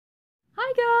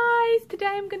guys, today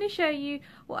I'm going to show you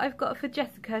what I've got for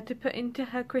Jessica to put into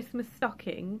her Christmas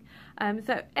stocking.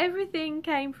 So everything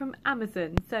came from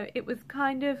Amazon, so it was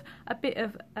kind of a bit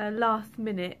of a last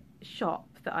minute shop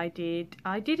that I did.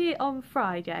 I did it on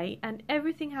Friday and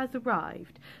everything has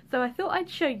arrived, so I thought I'd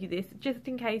show you this just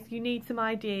in case you need some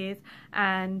ideas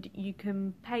and you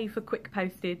can pay for quick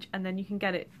postage and then you can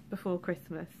get it before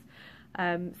Christmas.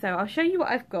 So I'll show you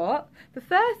what I've got. The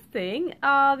first thing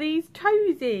are these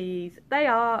Tozies. They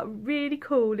are really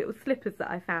cool little slippers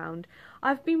that I found.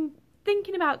 I've been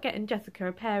thinking about getting Jessica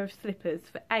a pair of slippers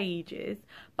for ages,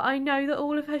 but I know that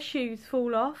all of her shoes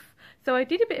fall off. So I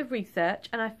did a bit of research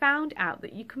and I found out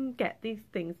that you can get these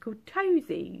things called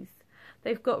Tozies.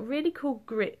 They've got really cool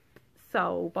grip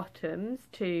sole bottoms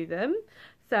to them,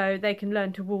 so they can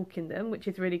learn to walk in them, which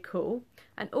is really cool.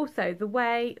 And also the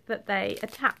way that they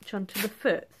attach onto the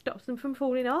foot stops them from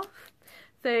falling off.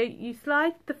 So you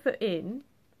slide the foot in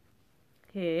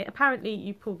here. Apparently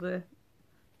you pull the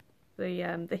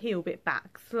heel bit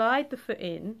back, slide the foot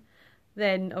in,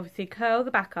 then obviously curl the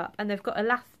back up, and they've got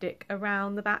elastic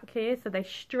around the back here so they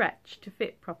stretch to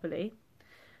fit properly.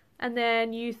 And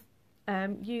then use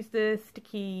the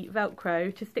sticky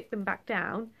Velcro to stick them back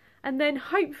down. And then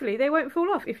hopefully they won't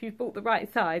fall off if you've bought the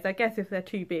right size. I guess if they're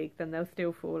too big then they'll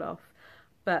still fall off.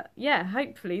 But yeah,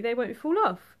 hopefully they won't fall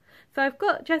off. So I've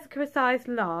got Jessica a size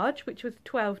large, which was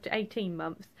 12 to 18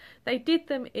 months. They did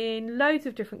them in loads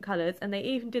of different colours and they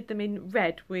even did them in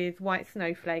red with white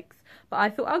snowflakes. But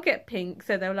I thought I'll get pink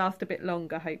so they'll last a bit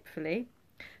longer hopefully.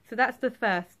 So that's the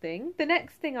first thing. The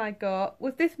next thing I got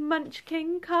was this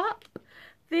munchkin cup.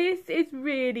 This is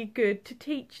really good to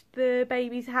teach the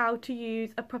babies how to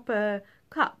use a proper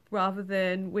cup rather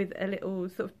than with a little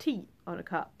sort of tea on a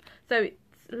cup. So it's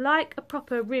like a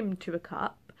proper rim to a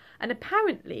cup, and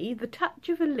apparently the touch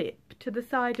of a lip to the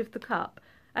side of the cup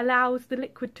allows the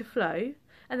liquid to flow,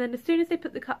 and then as soon as they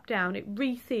put the cup down it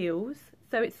reseals,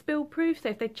 so it's spill proof. So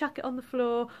if they chuck it on the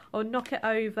floor or knock it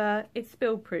over, it's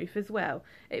spill proof as well.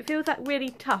 It feels like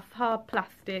really tough hard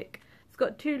plastic. It's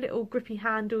got two little grippy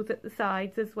handles at the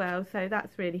sides as well, so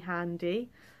that's really handy.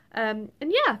 And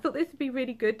yeah, I thought this would be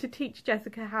really good to teach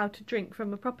Jessica how to drink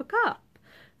from a proper cup.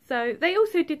 So they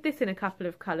also did this in a couple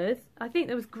of colours. I think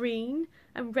there was green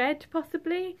and red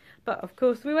possibly, but of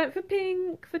course we went for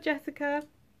pink for Jessica.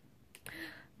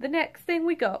 The next thing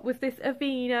we got was this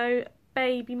Aveeno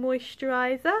Baby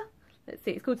moisturiser. Let's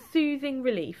see, it's called Soothing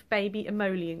Relief Baby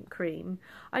Emollient Cream.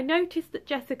 I noticed that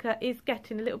Jessica is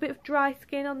getting a little bit of dry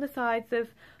skin on the sides of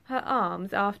her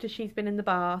arms after she's been in the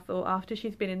bath or after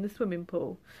she's been in the swimming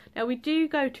pool. Now we do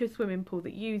go to a swimming pool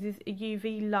that uses a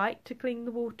UV light to clean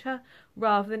the water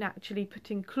rather than actually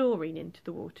putting chlorine into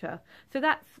the water. So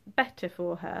that's better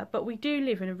for her, but we do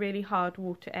live in a really hard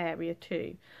water area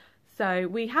too. So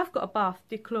we have got a bath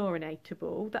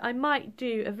dechlorinatable that I might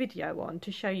do a video on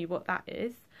to show you what that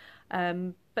is.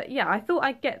 But yeah, I thought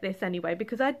I'd get this anyway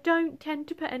because I don't tend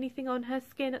to put anything on her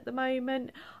skin at the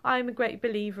moment. I'm a great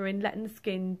believer in letting the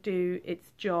skin do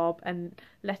its job and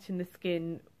letting the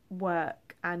skin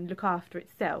work and look after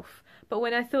itself. But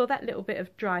when I saw that little bit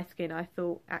of dry skin, I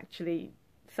thought actually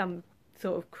some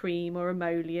sort of cream or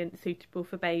emollient suitable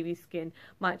for baby skin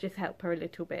might just help her a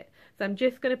little bit. So I'm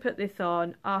just going to put this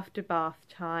on after bath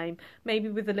time, maybe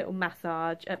with a little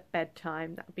massage at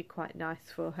bedtime. That would be quite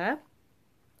nice for her.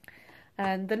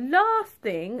 And the last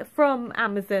thing from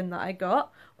Amazon that I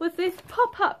got was this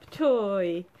pop-up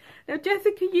toy. Now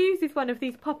Jessica uses one of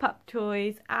these pop-up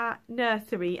toys at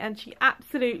nursery and she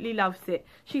absolutely loves it.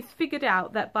 She's figured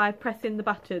out that by pressing the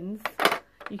buttons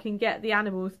you can get the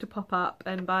animals to pop up,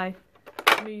 and by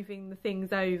moving the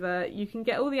things over you can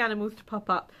get all the animals to pop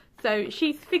up. So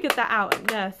she's figured that out at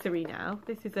nursery now.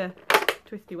 This is a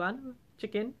twisty one,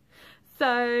 chicken.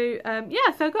 So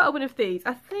yeah, so I got her one of these.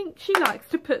 I think she likes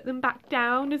to put them back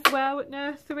down as well at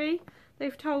nursery,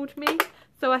 they've told me.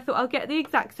 So I thought I'll get the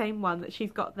exact same one that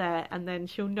she's got there and then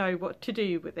she'll know what to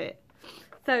do with it.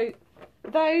 So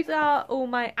those are all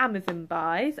my Amazon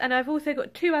buys, and I've also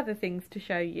got two other things to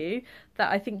show you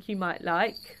that I think you might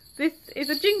like. This is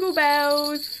a Jingle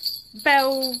Bells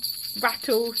bell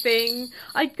rattle thing.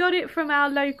 I got it from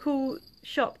our local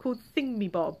shop called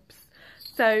Thingamybobs.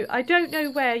 So I don't know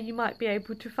where you might be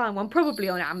able to find one, probably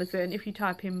on Amazon if you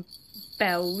type in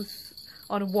bells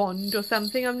on a wand or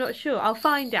something, I'm not sure. I'll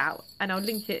find out and I'll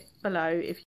link it below.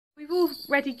 We've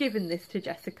already given this to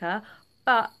Jessica,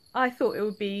 but I thought it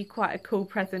would be quite a cool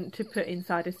present to put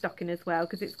inside a stocking as well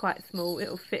because it's quite small.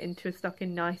 It'll fit into a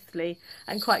stocking nicely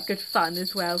and quite good fun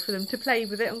as well for them to play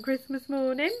with it on Christmas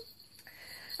morning.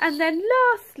 And then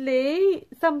lastly,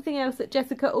 something else that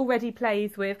Jessica already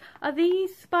plays with are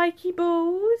these spiky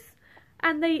balls.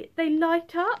 and they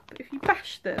light up. If you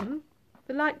bash them,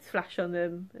 the lights flash on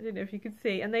them. I don't know if you can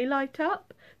see, and they light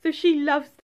up. So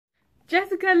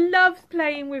Jessica loves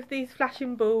playing with these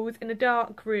flashing balls in a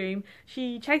dark room.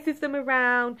 She chases them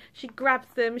around, she grabs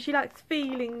them, she likes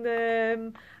feeling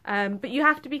them, but you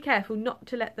have to be careful not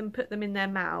to let them put them in their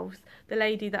mouths. The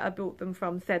lady that I bought them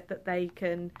from said that they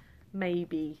can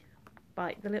maybe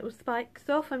bite the little spikes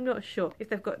off. I'm not sure. If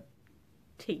they've got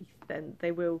teeth, then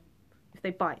they will. If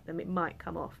they bite them, it might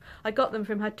come off. I got them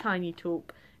from her Tiny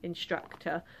Talk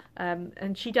instructor,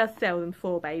 and she does sell them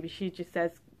for babies. She just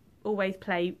says always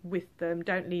play with them,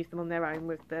 don't leave them on their own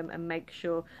with them, and make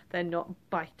sure they're not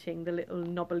biting the little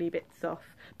knobbly bits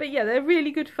off. But yeah, they're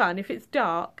really good fun. If it's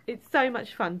dark, it's so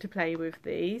much fun to play with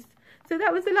these. So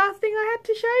that was the last thing I had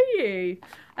to show you.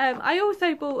 I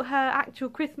also bought her actual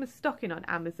Christmas stocking on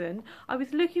Amazon. I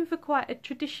was looking for quite a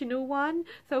traditional one,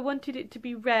 so I wanted it to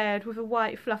be red with a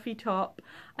white fluffy top,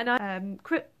 and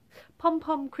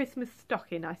pom-pom Christmas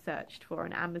stocking I searched for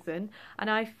on Amazon, and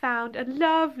I found a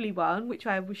lovely one which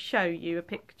I will show you a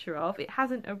picture of. It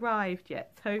hasn't arrived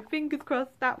yet, so fingers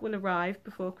crossed that will arrive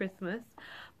before Christmas,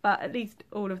 but at least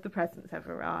all of the presents have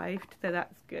arrived, so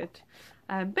that's good.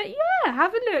 But yeah,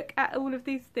 have a look at all of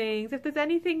these things. If there's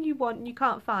anything you want and you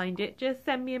can't find it, just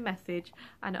send me a message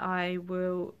and I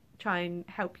will try and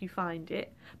help you find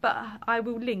it. But I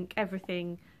will link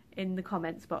everything in the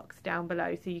comments box down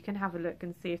below, so you can have a look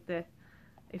and see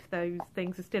if those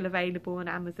things are still available on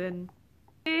Amazon.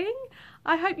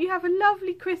 I hope you have a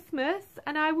lovely Christmas,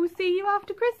 and I will see you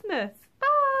after Christmas.